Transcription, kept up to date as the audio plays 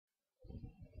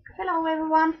Hello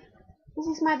everyone, this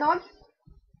is my dog.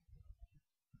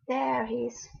 There he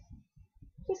is.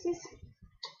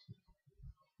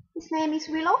 His name is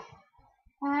Willow,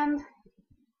 and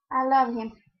I love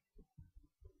him.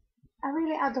 I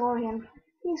really adore him.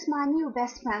 He's my new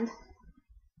best friend.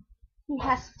 He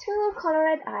has two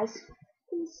colored eyes.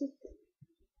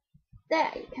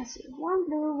 There you can see one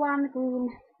blue, one green,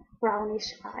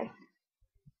 brownish eye.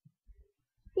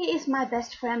 He is my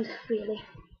best friend, really.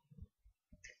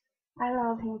 I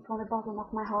love him from the bottom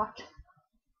of my heart.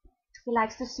 He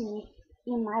likes to sit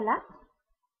in my lap.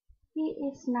 He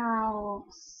is now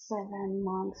 7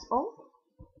 months old.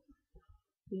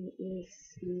 He is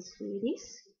in Swedish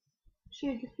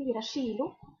 24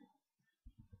 kilo.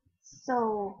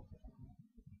 So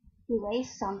he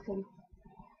weighs something.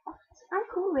 But I'm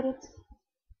cool with it.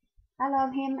 I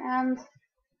love him and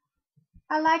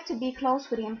I like to be close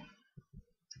with him.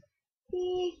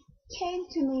 He came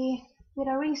to me with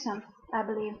a reason, I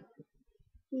believe.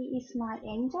 He is my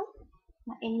angel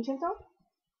dog.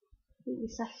 He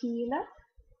is a healer.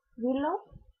 Willow.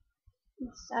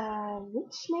 It's a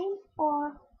witch name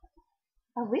or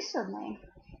a wizard name,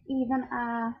 even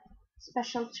a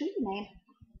special tree name.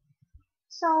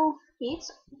 So he's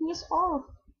all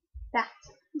that.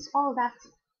 He's all that,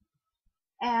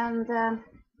 and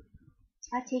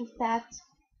I think that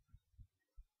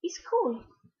is cool.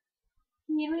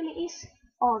 He really is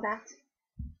all that.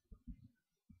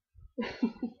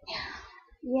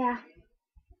 Yeah,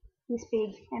 he's big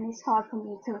and it's hard for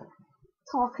me to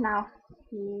talk now.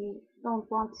 He don't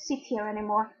want to sit here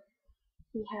anymore.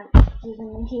 He have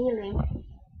given me healing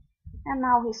and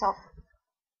now he's off.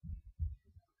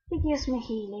 He gives me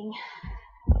healing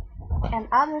and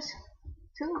others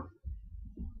too.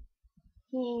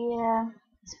 He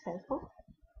is playful.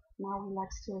 Now he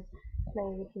likes to play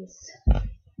with his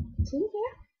team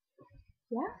here.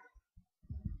 Yeah.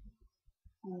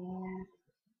 And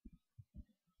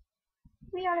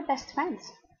we are the best friends.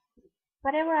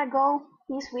 Wherever I go,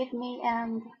 he's with me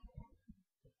and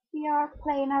we are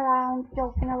playing around,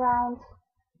 joking around.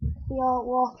 We are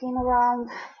walking around.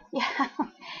 Yeah.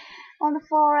 On the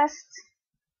forest.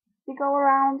 We go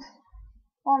around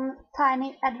on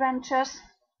tiny adventures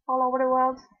all over the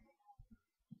world.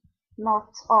 Not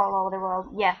all over the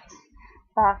world yet,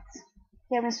 but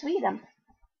here in Sweden.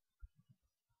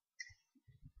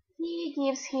 He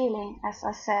gives healing, as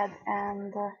I said,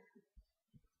 and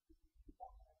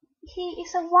he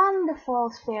is a wonderful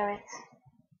spirit.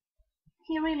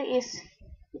 He really is.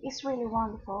 He is really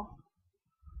wonderful.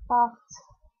 But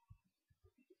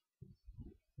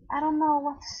I don't know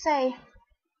what to say.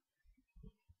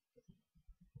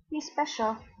 He's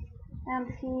special, and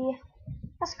he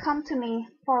has come to me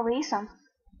for a reason.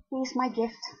 He's my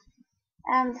gift,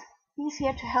 and he's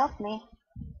here to help me.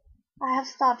 I have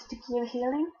started to give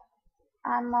healing.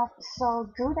 I'm not so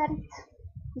good at it,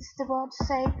 is the word to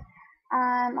say.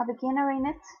 I'm a beginner in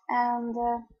it, and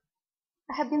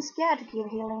I have been scared to give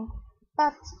healing.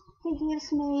 But he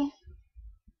gives me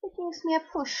a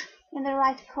push in the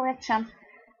right direction.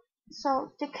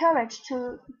 So the courage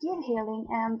to give healing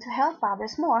and to help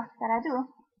others more that I do.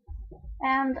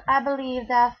 And I believe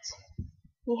that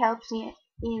he helps me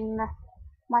in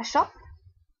my shop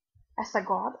as a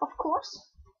god, of course,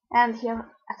 and here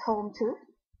at home too.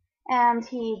 And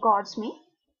he guards me.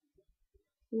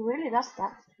 He really does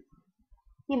that.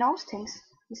 He knows things.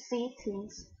 He sees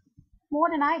things more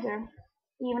than I do,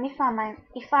 even if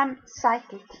I'm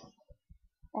psychic.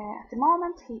 At the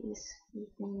moment, he is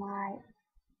eating my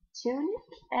tunic,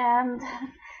 and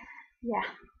yeah,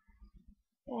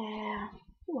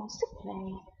 he wants to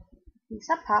play. He's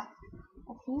a pup,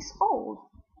 but he's old.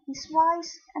 He's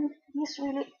wise, and he's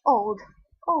really old.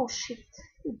 Oh shit!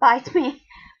 He bite me.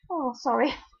 Oh,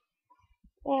 sorry.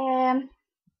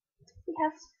 He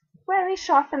has very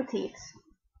sharpened teeth.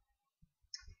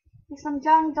 He's a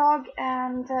young dog,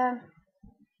 and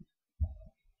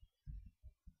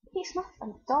he's not a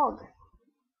dog.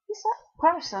 He's a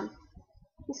person.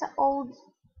 He's an old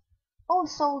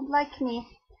soul like me.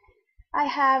 I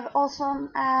have also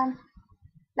a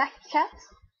black cat.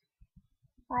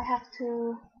 I have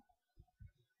to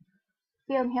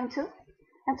film him too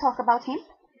and talk about him.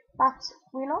 But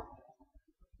Willow,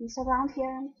 he's around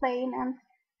here and playing and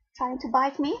trying to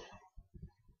bite me.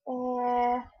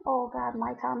 Oh god,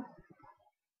 my tongue.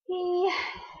 He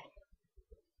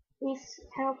is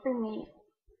helping me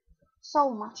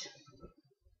so much.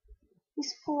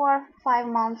 These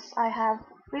 4-5 months I have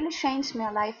really changed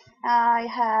my life. I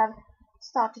have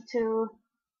started to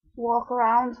walk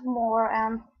around more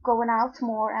and going out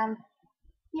more, and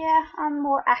yeah, I'm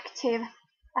more active.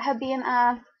 I have been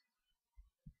an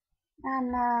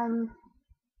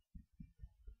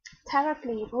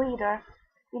therapy reader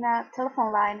in a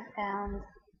telephone line, and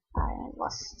I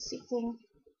was sitting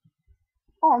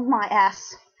on my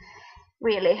ass,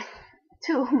 really,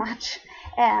 too much,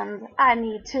 and I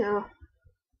need to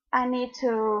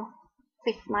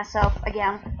fix myself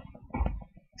again,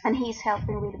 and he's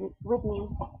helping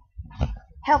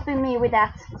me with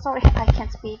that. Sorry, I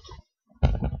can't speak.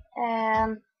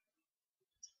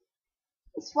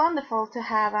 It's wonderful to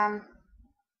have an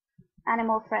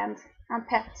animal friend and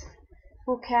pet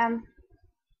who can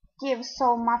give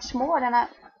so much more than a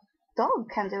dog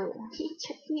can do.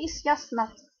 He's just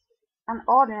not an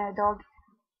ordinary dog.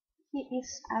 He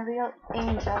is a real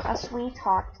angel, a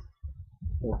sweetheart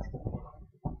with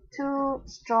two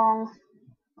strong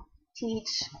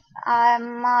teeth.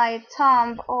 My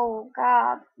thumb, oh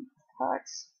God, it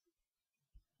hurts.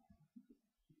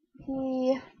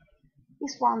 He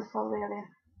is wonderful, really,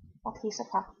 but he's a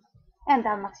pup. And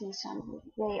Dalmatian,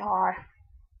 they are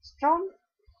strong,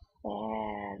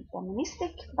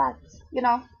 doministic, but you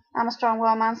know, I'm a strong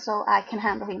woman, so I can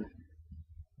handle him.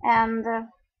 And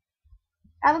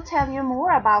I will tell you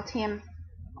more about him.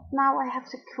 Now I have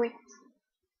to quit.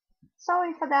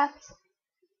 Sorry for that.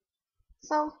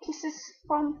 So kisses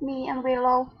from me and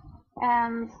Willow,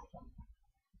 and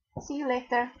see you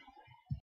later.